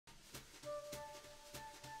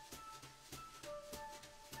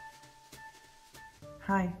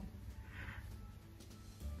hi.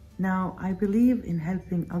 Now, I believe in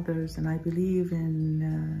helping others, and I believe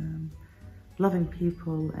in loving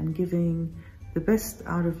people and giving the best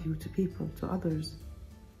out of you to people, to others.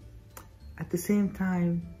 At the same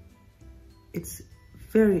time, it's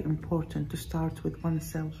very important to start with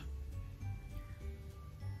oneself.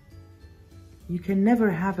 You can never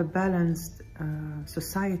have a balanced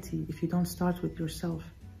society if you don't start with yourself.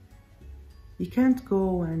 You can't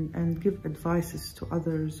go and give advices to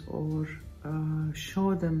others or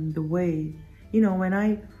show them the way. You know,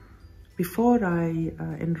 before I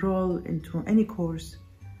enroll into any course,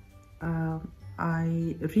 I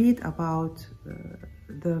read about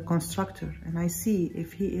the constructor, and I see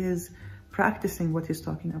if he is practicing what he's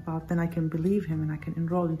talking about, then I can believe him and I can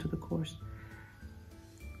enroll into the course.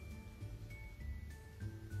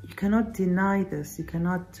 You cannot deny this. You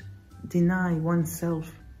cannot deny oneself.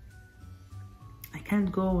 I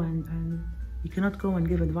can't go and you cannot go and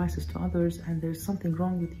give advices to others and there's something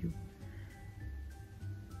wrong with you.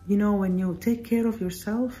 You know, when you take care of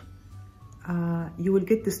yourself, you will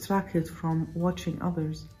get distracted from watching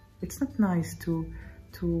others. It's not nice to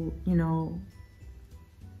you know,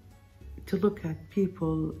 to look at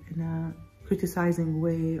people in a criticizing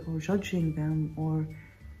way or judging them, or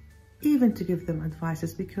even to give them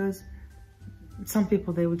advices, because some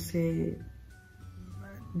people, they would say,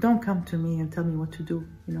 don't come to me and tell me what to do.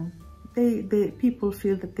 You know, people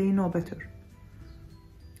feel that they know better.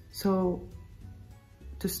 So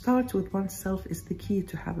to start with oneself is the key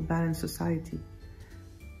to have a balanced society.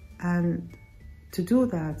 And to do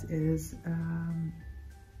that is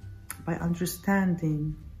by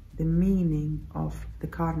understanding the meaning of the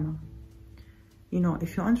karma. You know,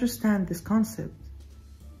 if you understand this concept,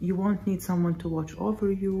 you won't need someone to watch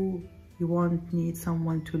over you. You won't need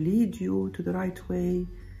someone to lead you to the right way.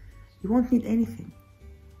 You won't need anything.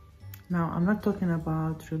 Now, I'm not talking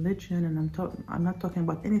about religion, and I'm not talking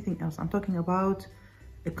about anything else. I'm talking about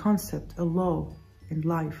a concept, a law in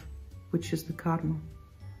life, which is the karma.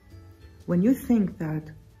 When you think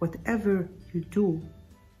that whatever you do,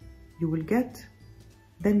 you will get,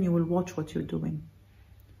 then you will watch what you're doing.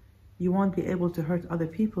 You won't be able to hurt other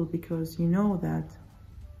people because you know that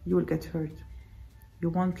you will get hurt. You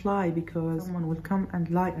won't lie because someone will come and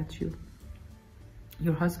lie at you.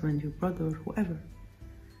 Your husband, your brother, whoever.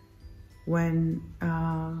 When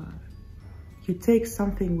you take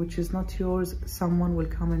something which is not yours, someone will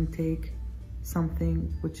come and take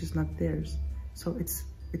something which is not theirs. So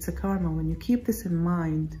it's a karma. When you keep this in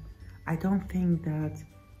mind, I don't think that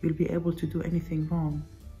you'll be able to do anything wrong.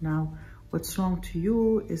 Now, what's wrong to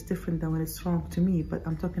you is different than when it's wrong to me, but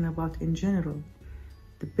I'm talking about in general.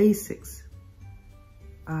 The basics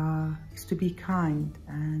is to be kind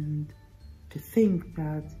and to think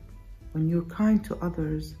that when you're kind to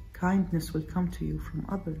others, kindness will come to you from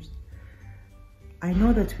others. I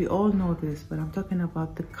know that we all know this, but I'm talking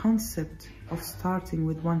about the concept of starting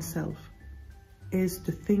with oneself is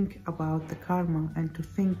to think about the karma and to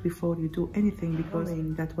think before you do anything, because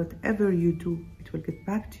that whatever you do, it will get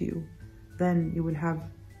back to you. Then you will have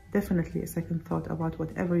definitely a second thought about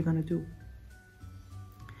whatever you're going to do.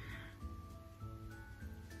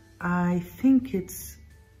 I think it's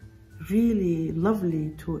really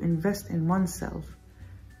lovely to invest in oneself.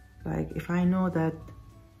 Like, if I know that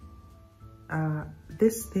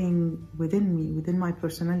this thing within me, within my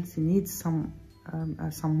personality, needs some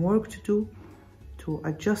work to do, to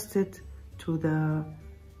adjust it to the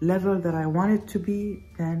level that I want it to be,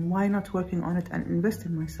 then why not working on it and invest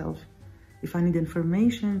in myself? If I need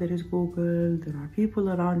information, there is Google, there are people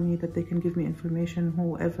around me that they can give me information,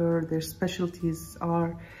 whoever their specialties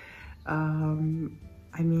are.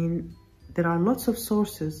 I mean, there are lots of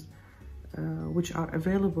sources which are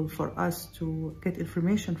available for us to get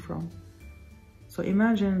information from. So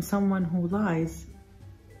imagine someone who lies,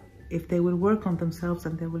 if they will work on themselves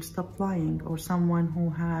and they will stop lying, or someone who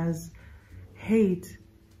has hate,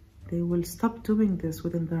 they will stop doing this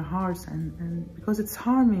within their hearts, and because it's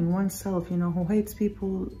harming oneself. You know, who hates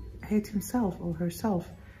people hate himself or herself.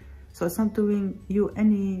 So it's not doing you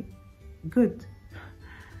any good.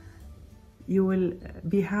 You will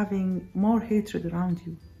be having more hatred around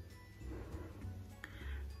you.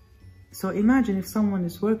 So imagine if someone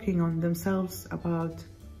is working on themselves about,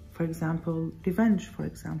 for example, revenge, for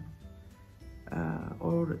example,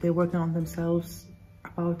 or they're working on themselves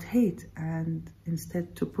about hate, and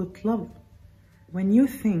instead to put love. When you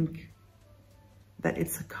think that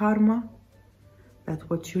it's a karma, that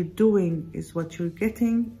what you're doing is what you're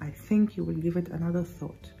getting, I think you will give it another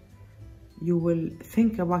thought. You will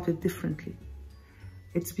think about it differently.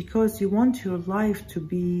 It's because you want your life to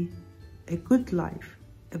be a good life,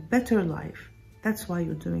 a better life, That's why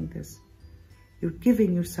you're doing this. You're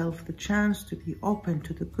giving yourself the chance to be open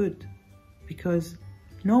to the good, because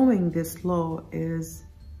knowing this law is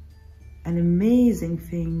an amazing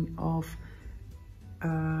thing of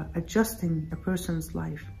adjusting a person's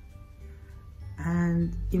life.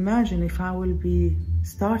 And imagine if I will be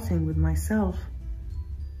starting with myself,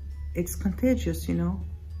 it's contagious, you know,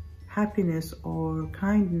 happiness or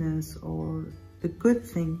kindness or the good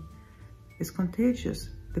thing is contagious.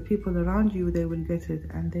 The people around you, they will get it,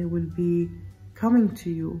 and they will be coming to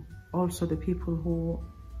you. Also, the people who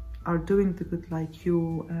are doing the good like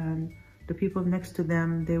you, and the people next to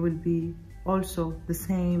them, they will be also the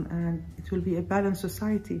same, and it will be a balanced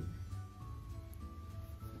society.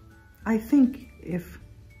 I think if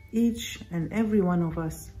each and every one of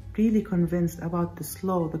us really convinced about this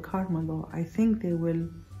law, the karma law, I think they will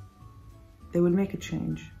make a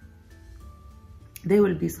change. There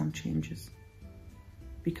will be some changes,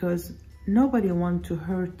 because nobody wants to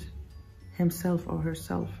hurt himself or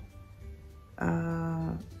herself.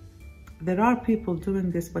 There are people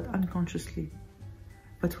doing this, but unconsciously.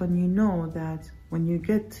 But when you know that when you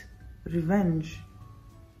get revenge,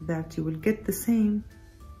 that you will get the same,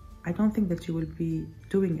 I don't think that you will be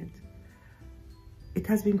doing it. It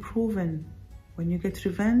has been proven, when you get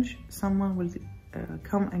revenge, someone will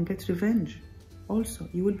come and get revenge. Also,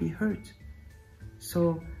 you will be hurt.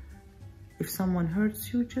 So if someone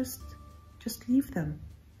hurts you, just leave them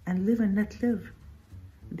and live and let live.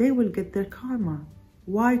 They will get their karma.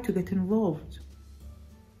 Why to get involved?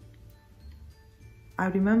 I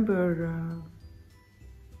remember,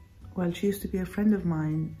 well, she used to be a friend of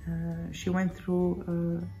mine. She went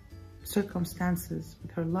through circumstances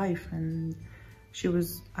with her life, and she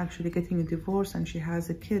was actually getting a divorce, and she has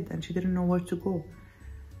a kid, and she didn't know where to go.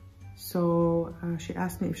 So she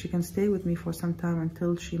asked me if she can stay with me for some time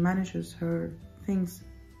until she manages her things.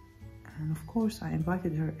 And of course, I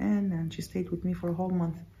invited her in, and she stayed with me for a whole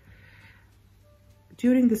month.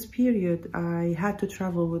 During this period, I had to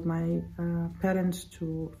travel with my parents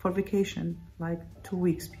for vacation, like 2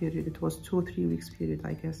 weeks period. It was 2 or 3 weeks period,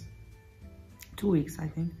 I guess. 2 weeks, I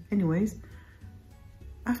think. Anyways,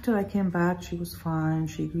 after I came back, she was fine.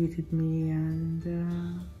 She greeted me,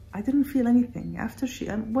 and I didn't feel anything. After she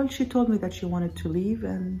told me that she wanted to leave,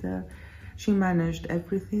 and she managed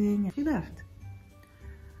everything, and she left.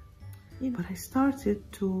 But I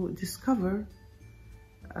started to discover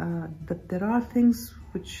that there are things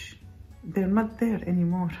which they're not there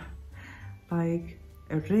anymore, like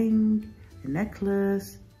a ring, a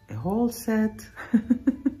necklace, a whole set,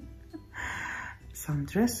 some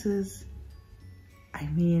dresses. I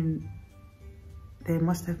mean, there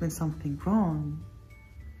must have been something wrong.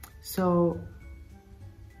 So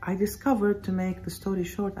I discovered, to make the story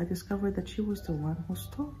short, I discovered that she was the one who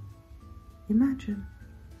stole. Imagine.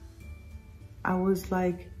 I was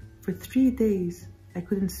like, for 3 days, I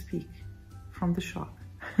couldn't speak from the shock.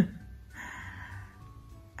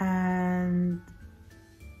 And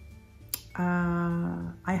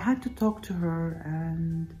I had to talk to her,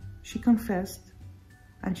 and she confessed,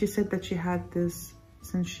 and she said that she had this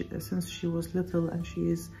since she was little, and she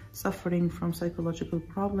is suffering from psychological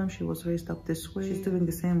problems. She was raised up this way. She's doing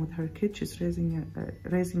the same with her kid. She's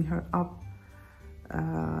raising her up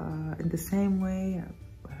in the same way.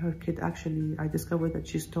 Her kid, actually, I discovered that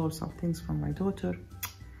she stole some things from my daughter.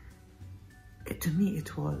 To me,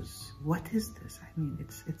 it was, what is this? I mean,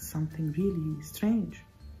 it's something really strange.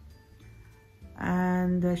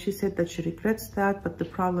 And she said that she regrets that, but the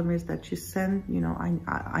problem is that she sent, you know,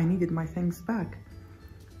 I needed my things back.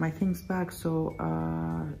 So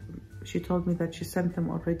she told me that she sent them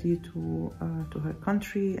already to her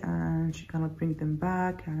country, and she cannot bring them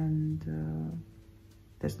back, and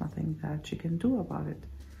there's nothing that she can do about it.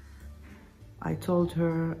 I told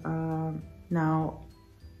her, now,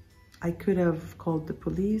 I could have called the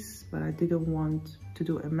police, but I didn't want to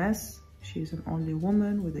do a mess. She's an only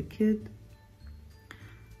woman with a kid.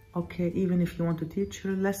 Okay, even if you want to teach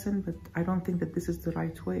her a lesson, but I don't think that this is the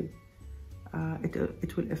right way.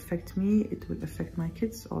 It will affect me, it will affect my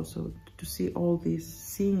kids also. To see all these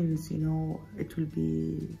scenes, you know, it will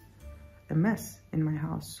be a mess in my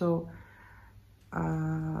house. So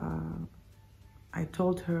I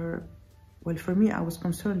told her, well, for me, I was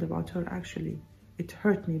concerned about her, actually. It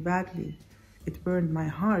hurt me badly. It burned my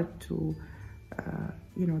heart to,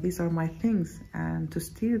 you know, these are my things, and to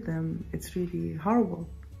steal them, it's really horrible.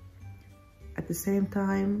 At the same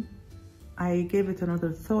time, I gave it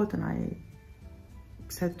another thought, and I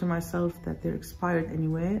said to myself that they're expired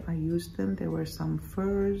anyway. I used them. There were some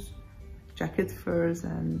furs, jacket furs,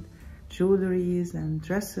 and jewelries and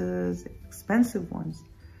dresses, expensive ones.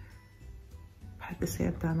 at the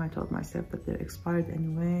same time, I told myself that they're expired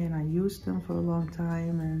anyway, and I used them for a long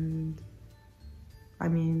time. And I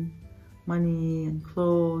mean, money and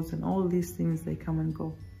clothes and all these things, they come and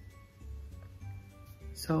go.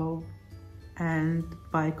 So, and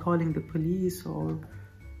by calling the police or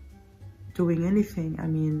doing anything, I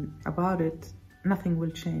mean, about it, nothing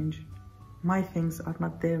will change. My things are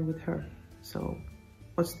not there with her. So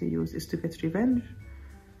what's the use? Is to get revenge?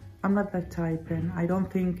 I'm not that type, and I don't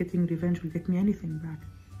think getting revenge will get me anything back.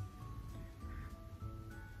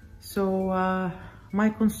 So my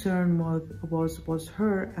concern was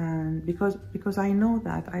her, and because I know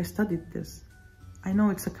that, I studied this. I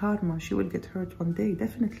know it's a karma. She will get hurt one day,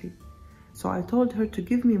 definitely. So I told her to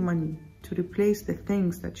give me money to replace the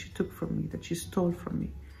things that she took from me, that she stole from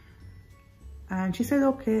me. And she said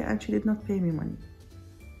okay, and she did not pay me money.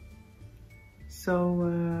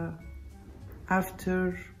 So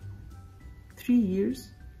after 3 years,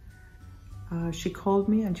 she called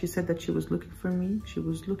me and she said that she was looking for me. She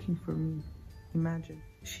was looking for me, imagine.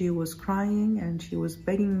 She was crying and she was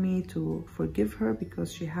begging me to forgive her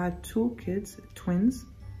because she had 2 kids, twins.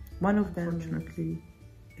 One of them, unfortunately,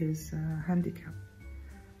 is handicapped.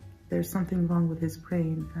 There's something wrong with his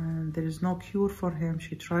brain and there is no cure for him.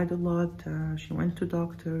 She tried a lot. She went to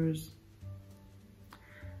doctors.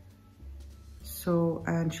 So,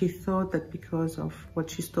 and she thought that because of what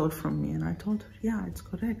she stole from me, and I told her, yeah, it's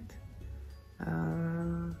correct.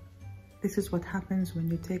 This is what happens when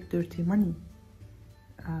you take dirty money.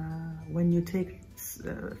 When you take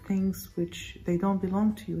things which they don't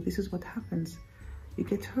belong to you, this is what happens. You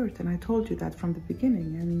get hurt, and I told you that from the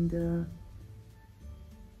beginning. And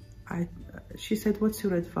she said, what's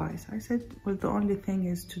your advice? I said, well, the only thing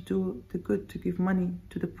is to do the good, to give money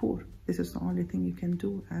to the poor. This is the only thing you can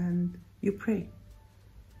do, and you pray.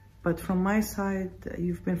 But from my side,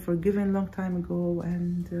 you've been forgiven a long time ago,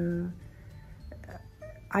 and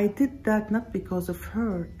I did that not because of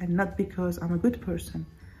her and not because I'm a good person.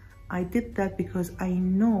 I did that because I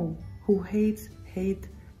know who hate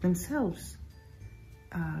themselves.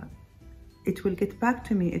 It will get back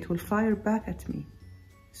to me. It will fire back at me.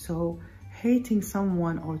 So hating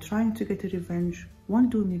someone or trying to get a revenge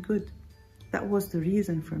won't do me good. That was the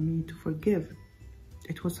reason for me to forgive.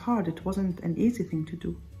 It was hard. It wasn't an easy thing to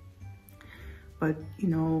do. But, you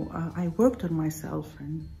know, I worked on myself.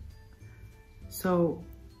 And so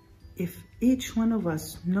if each one of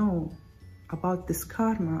us know about this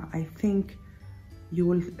karma, I think you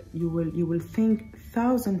will think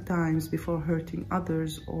 1,000 times before hurting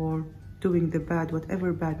others or doing the bad,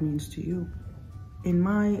 whatever bad means to you. In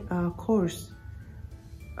my course,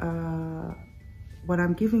 what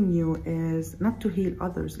I'm giving you is not to heal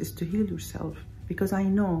others, is to heal yourself. Because I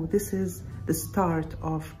know this is the start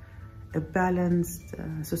of a balanced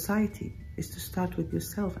society, is to start with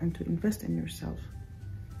yourself and to invest in yourself.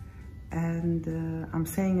 And I'm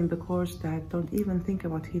saying in the course that don't even think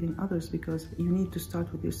about healing others, because you need to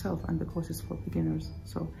start with yourself, and the course is for beginners.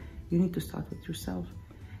 So you need to start with yourself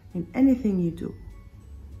in anything you do.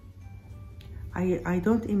 I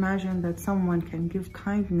don't imagine that someone can give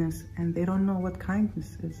kindness and they don't know what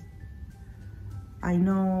kindness is. I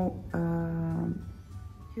know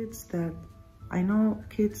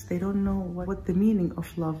kids, they don't know what the meaning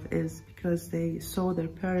of love is, because they saw their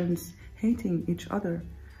parents hating each other,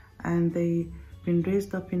 and they've been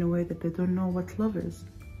raised up in a way that they don't know what love is.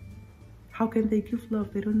 How can they give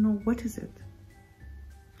love? They don't know what is it.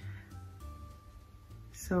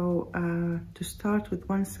 So to start with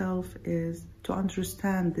oneself is to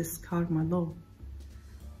understand this karma law.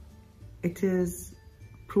 It is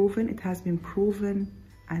proven, it has been proven,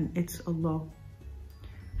 and it's a law.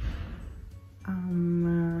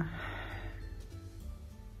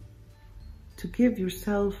 To give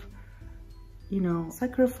yourself, you know,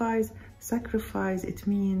 sacrifice, it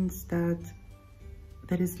means that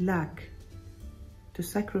there is lack. To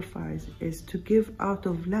sacrifice is to give out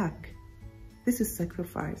of lack. This is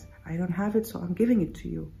sacrifice. I don't have it, so I'm giving it to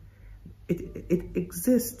you. It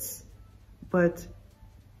exists, but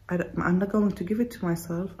I'm not going to give it to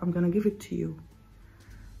myself. I'm going to give it to you.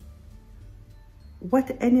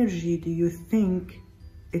 What energy do you think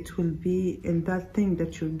it will be in that thing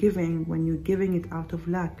that you're giving when you're giving it out of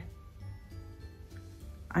lack?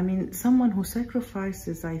 I mean, someone who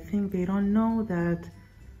sacrifices, I think they don't know that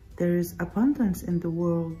there is abundance in the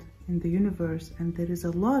world, in the universe, and there is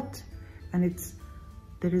a lot, and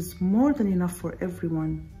there is more than enough for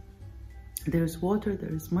everyone. There is water,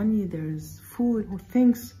 there is money, there is food. Who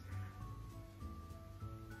thinks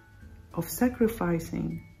of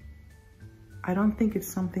sacrificing? I don't think it's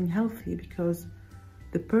something healthy, because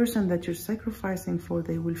the person that you're sacrificing for,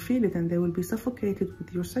 they will feel it and they will be suffocated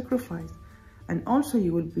with your sacrifice. And also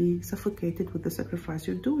you will be suffocated with the sacrifice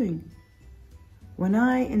you're doing. When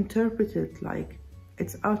I interpret it like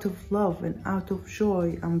it's out of love and out of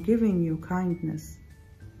joy, I'm giving you kindness.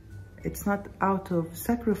 It's not out of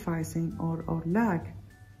sacrificing or lack.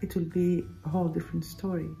 It will be a whole different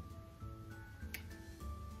story.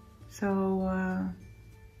 So,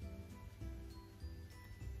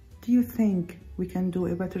 do you think we can do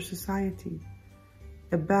a better society?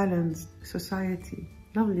 A balanced society,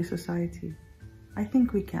 lovely society? I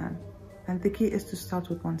think we can. And the key is to start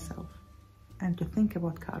with oneself and to think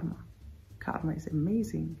about karma. Karma is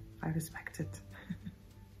amazing. I respect it.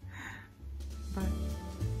 Bye.